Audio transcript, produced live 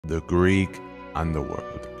the Greek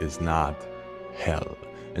underworld is not hell.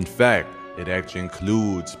 In fact, it actually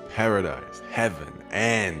includes paradise, heaven,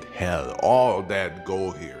 and hell. All that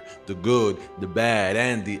go here. The good, the bad,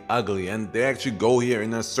 and the ugly. And they actually go here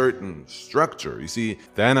in a certain structure. You see,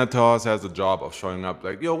 Thanatos has the job of showing up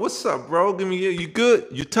like, yo, what's up, bro? Give me, you good?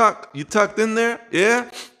 You tucked in there? Yeah?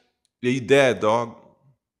 Yeah, you dead, dog.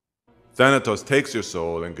 Thanatos takes your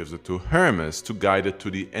soul and gives it to Hermes to guide it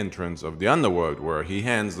to the entrance of the underworld, where he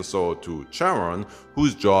hands the soul to Charon,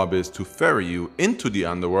 whose job is to ferry you into the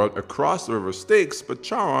underworld across the river Styx. But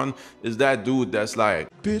Charon is that dude that's like,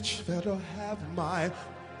 bitch better have my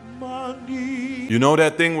money. You know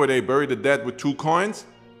that thing where they bury the dead with 2 coins?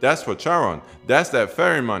 That's for Charon. That's that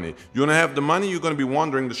ferry money. You wanna have the money, you're gonna be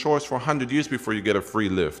wandering the shores for 100 years before you get a free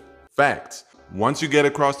lift. Facts. Once you get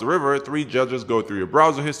across the river, 3 judges go through your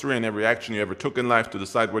browser history and every action you ever took in life to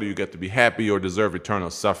decide whether you get to be happy or deserve eternal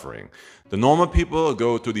suffering. The normal people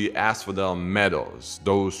go to the Asphodel Meadows,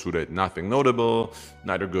 those who did nothing notable,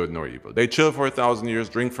 neither good nor evil. They chill for 1,000 years,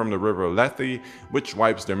 drink from the river Lethe, which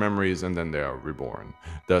wipes their memories, and then they are reborn.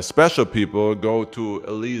 The special people go to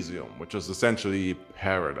Elysium, which is essentially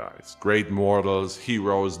paradise. Great mortals,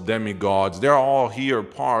 heroes, demigods, they're all here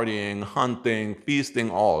partying, hunting, feasting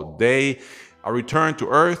all day. A return to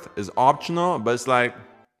Earth is optional, but it's like,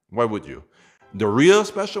 why would you? The real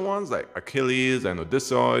special ones, like Achilles and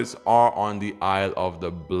Odysseus, are on the Isle of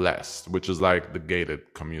the Blessed, which is like the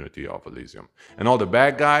gated community of Elysium. And all the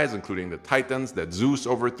bad guys, including the Titans that Zeus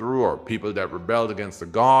overthrew or people that rebelled against the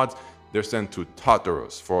gods, they're sent to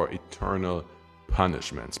Tartarus for eternal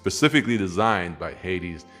punishment, specifically designed by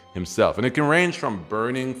Hades himself. And it can range from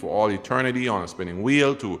burning for all eternity on a spinning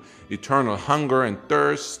wheel to eternal hunger and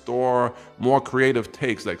thirst, or more creative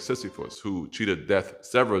takes like Sisyphus, who cheated death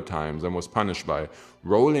several times and was punished by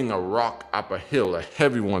rolling a rock up a hill, a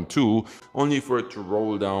heavy one too, only for it to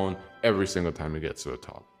roll down every single time he gets to the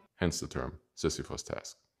top. Hence the term Sisyphus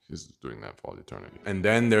task. He's doing that for all eternity. And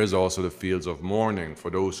then there's also the fields of mourning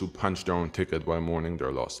for those who punch their own ticket while mourning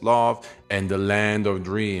their lost love, and the land of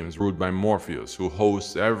dreams ruled by Morpheus, who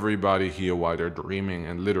hosts everybody here while they're dreaming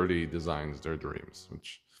and literally designs their dreams,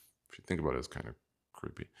 which, if you think about it, is kind of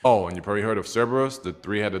creepy. Oh, and you probably heard of Cerberus, the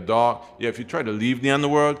 3-headed dog. Yeah, if you try to leave the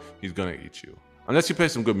underworld, he's gonna eat you. Unless you play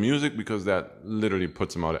some good music, because that literally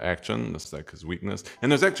puts him out of action. That's like his weakness.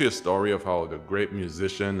 And there's actually a story of how the great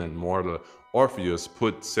musician and mortal Orpheus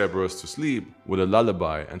put Cerberus to sleep with a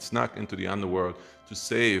lullaby and snuck into the underworld to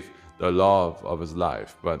save the love of his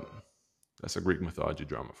life. But that's a Greek mythology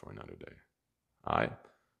drama for another day. All right?